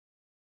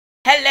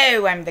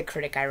Hello, I'm the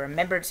critic. I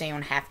remembered saying I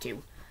don't have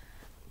to.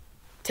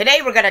 Today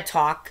we're going to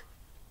talk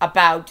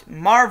about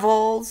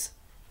Marvel's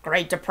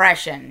Great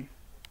Depression.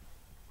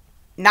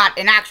 Not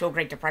an actual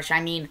Great Depression,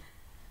 I mean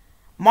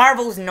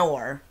Marvel's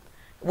noir,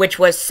 which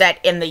was set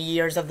in the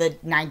years of the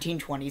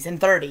 1920s and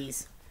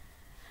 30s.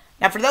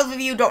 Now, for those of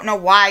you who don't know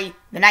why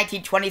the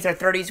 1920s or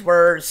 30s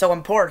were so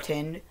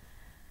important,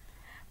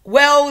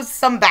 well,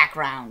 some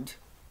background.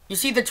 You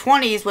see, the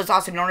 20s was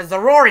also known as the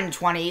Roaring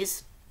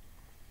 20s,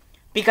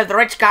 because the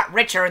rich got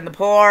richer and the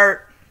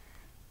poor,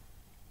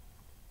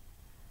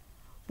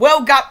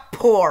 well, got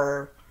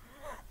poorer.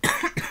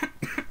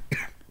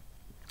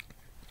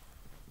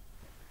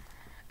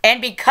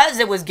 And because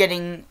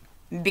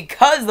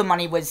the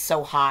money was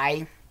so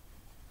high,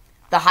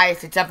 the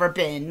highest it's ever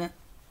been,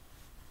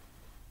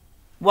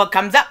 what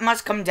comes up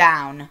must come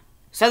down.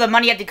 So the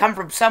money had to come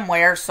from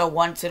somewhere, so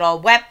once it all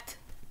wept,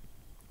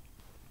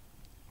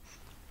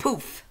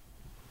 poof.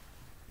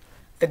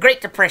 The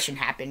Great Depression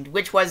happened,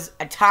 which was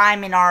a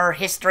time in our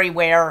history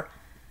where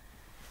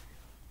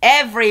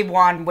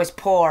everyone was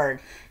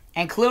poor,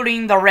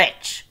 including the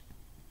rich.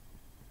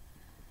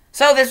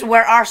 So this is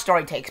where our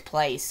story takes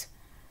place.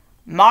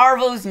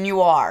 Marvel's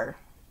noir.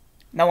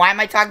 Now, why am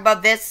I talking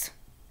about this?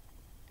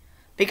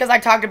 Because I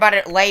talked about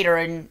it later,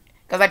 and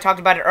because I talked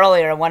about it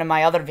earlier in one of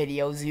my other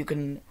videos. You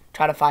can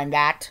try to find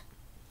that.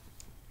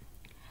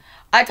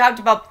 I talked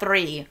about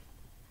 3.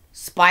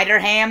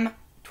 Spider-Ham,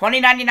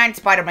 2099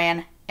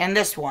 Spider-Man, and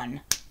this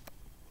one.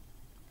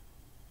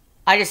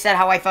 I just said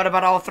how I thought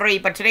about all 3,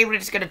 but today we're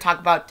just going to talk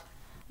about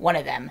one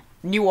of them.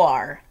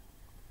 Noir.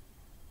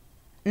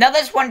 Now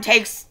this one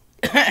takes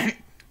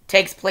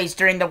place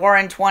during the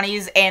Roaring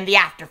 20s and the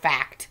after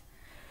fact.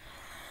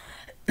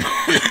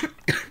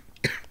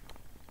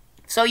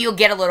 So you'll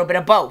get a little bit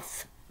of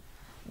both.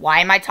 Why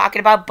am I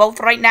talking about both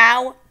right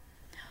now?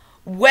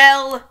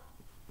 Well,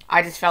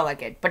 I just felt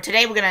like it. But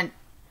today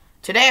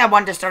I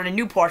wanted to start a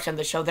new portion of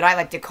the show that I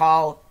like to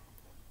call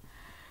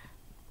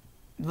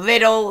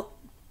Little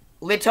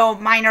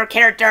Minor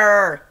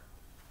Character,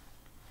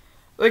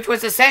 which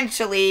was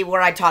essentially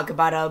where I talk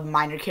about a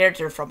minor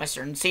character from a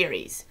certain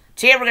series.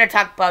 Today we're going to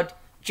talk about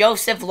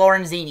Joseph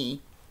Lorenzini,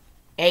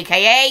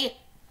 aka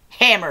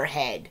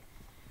HammerHead.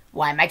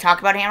 Why am I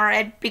talking about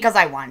HammerHead? Because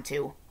I want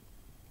to.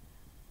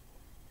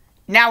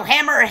 Now,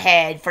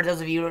 HammerHead, for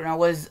those of you who don't know,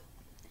 was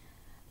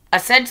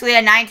essentially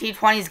a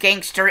 1920s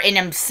gangster in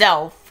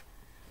himself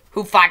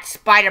who fought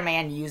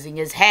Spider-Man using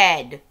his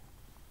head.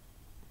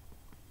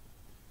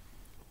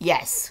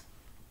 Yes,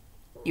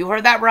 you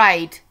heard that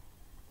right.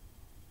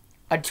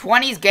 A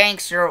 20s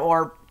gangster,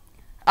 or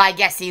I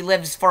guess he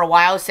lives for a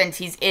while since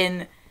he's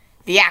in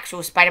the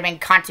actual Spider-Man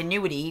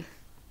continuity.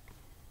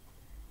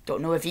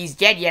 Don't know if he's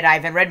dead yet. I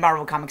haven't read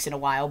Marvel Comics in a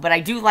while, but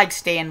I do like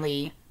Stan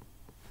Lee.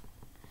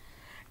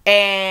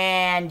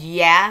 And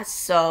yeah,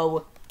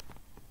 so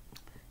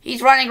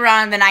he's running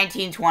around in the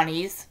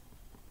 1920s.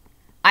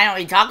 I know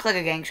he talks like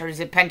a gangster. He's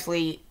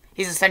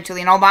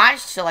essentially an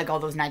homage to like all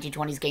those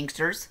 1920s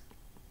gangsters.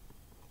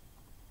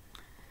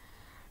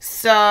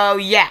 So,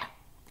 yeah.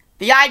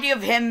 The idea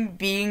of him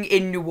being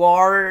in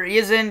noir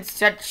isn't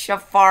such a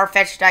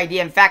far-fetched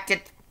idea. In fact,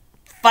 it's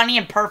funny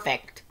and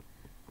perfect.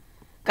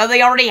 Because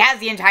he already has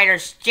the entire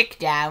shtick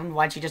down.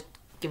 Why don't you just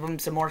give him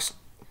some more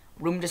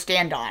room to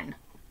stand on?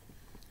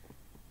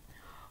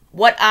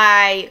 What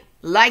I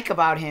like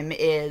about him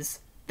is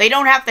they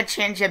don't have to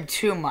change him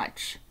too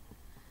much.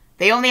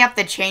 They only have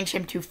to change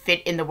him to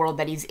fit in the world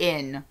that he's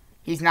in.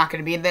 He's not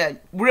going to be in the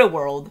real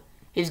world.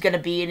 He's going to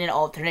be in an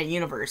alternate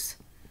universe.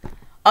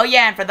 Oh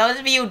yeah, and for those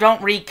of you who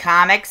don't read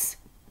comics,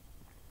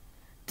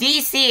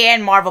 DC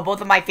and Marvel,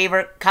 both of my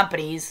favorite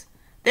companies,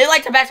 they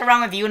like to mess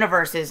around with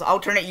universes,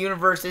 alternate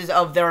universes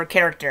of their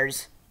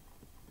characters.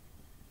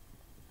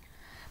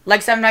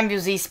 Like sometimes you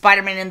see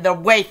Spider-Man in the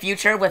way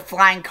future with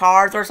flying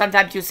cars, or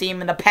sometimes you see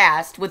him in the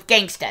past with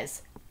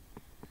gangsters.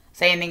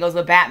 Same thing goes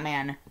with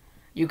Batman.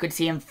 You could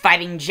see him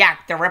fighting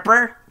Jack the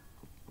Ripper,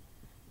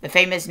 the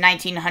famous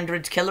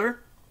 1900s killer.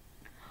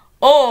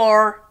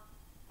 Or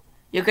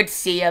you could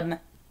see him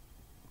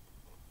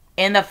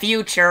in the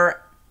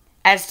future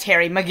as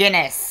Terry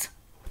McGinnis.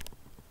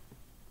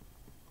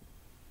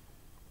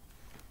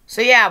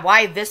 So yeah,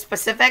 why this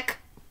specific?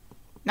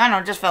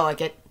 No, just felt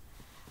like it.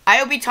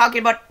 I will be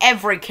talking about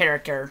every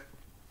character.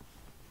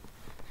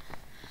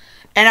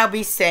 And I'll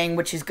be saying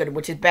which is good and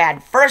which is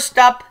bad. First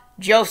up,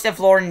 Joseph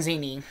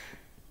Lorenzini.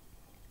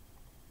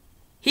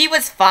 He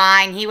was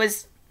fine. He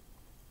was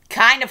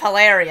kind of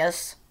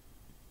hilarious.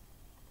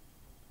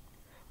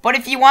 But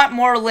if you want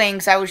more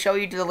links, I will show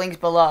you to the links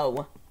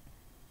below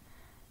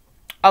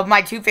of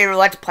my 2 favorite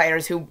Let's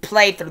Players who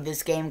play through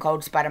this game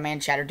called Spider-Man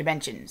Shattered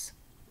Dimensions.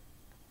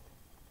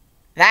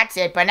 That's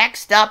it, but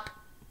next up,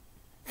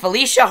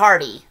 Felicia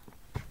Hardy.